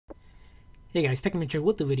Hey guys, TechMentor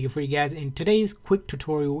with the video for you guys. In today's quick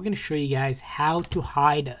tutorial, we're going to show you guys how to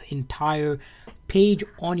hide an entire page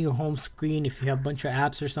on your home screen. If you have a bunch of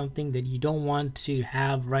apps or something that you don't want to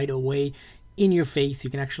have right away in your face, you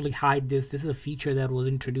can actually hide this. This is a feature that was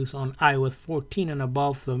introduced on iOS 14 and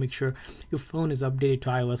above, so make sure your phone is updated to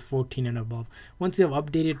iOS 14 and above. Once you have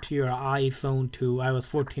updated to your iPhone to iOS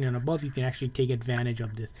 14 and above, you can actually take advantage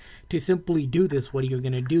of this. To simply do this, what you're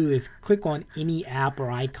going to do is click on any app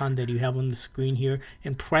or icon that you have on the screen here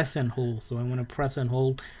and press and hold. So I'm going to press and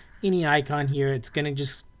hold any icon here. It's going to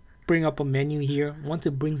just bring up a menu here. Once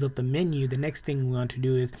it brings up the menu, the next thing we want to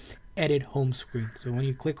do is edit home screen. So when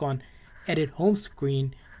you click on edit home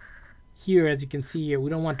screen here, as you can see here,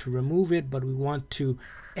 we don't want to remove it, but we want to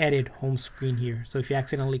edit home screen here. So if you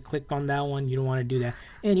accidentally click on that one, you don't want to do that.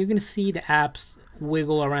 And you're going to see the apps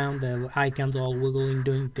wiggle around, the icons all wiggling,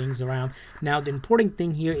 doing things around. Now the important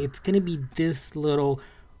thing here, it's going to be this little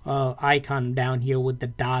icon down here with the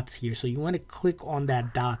dots here. So you want to click on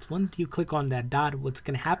that dots. Once you click on that dot, what's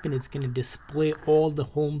going to happen, it's going to display all the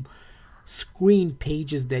home screen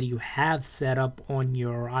pages that you have set up on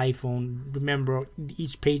your iPhone. Remember,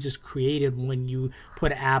 each page is created when you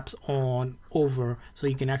put apps on over, so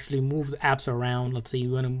you can actually move the apps around. Let's say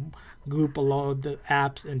you want to group a lot of the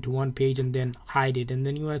apps into one page and then hide it, and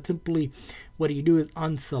then you want to simply, what you do is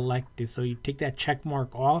unselect it. So you take that check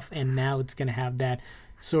mark off, and now it's going to have that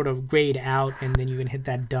sort of grayed out, and then you can hit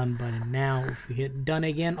that done button. Now if you hit done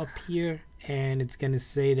again up here, and it's going to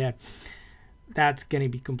say that that's going to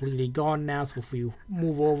be completely gone now. So if we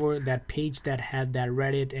move over, that page that had that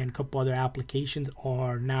Reddit and a couple other applications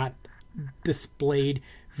are not displayed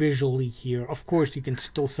visually here. Of course, you can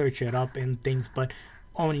still search it up and things, but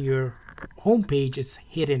on your home page it's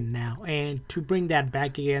hidden now. And to bring that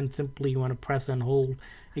back again, simply you want to press and hold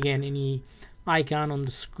again any icon on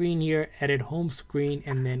the screen here, edit home screen,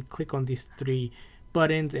 and then click on these three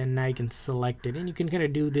buttons, and now you can select it. And you can kind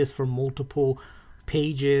of do this for multiple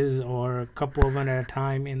pages or a couple of them at a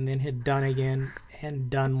time, and then hit done again and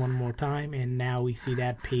done one more time, and now we see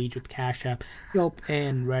that page with Cash App, Yelp,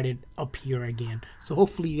 and Reddit appear again. So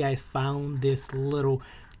hopefully you guys found this little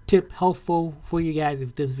tip helpful for you guys.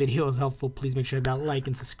 If this video is helpful, please make sure to hit that like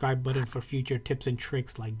and subscribe button for future tips and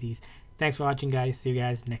tricks like these. Thanks for watching, guys. See you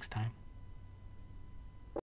guys next time.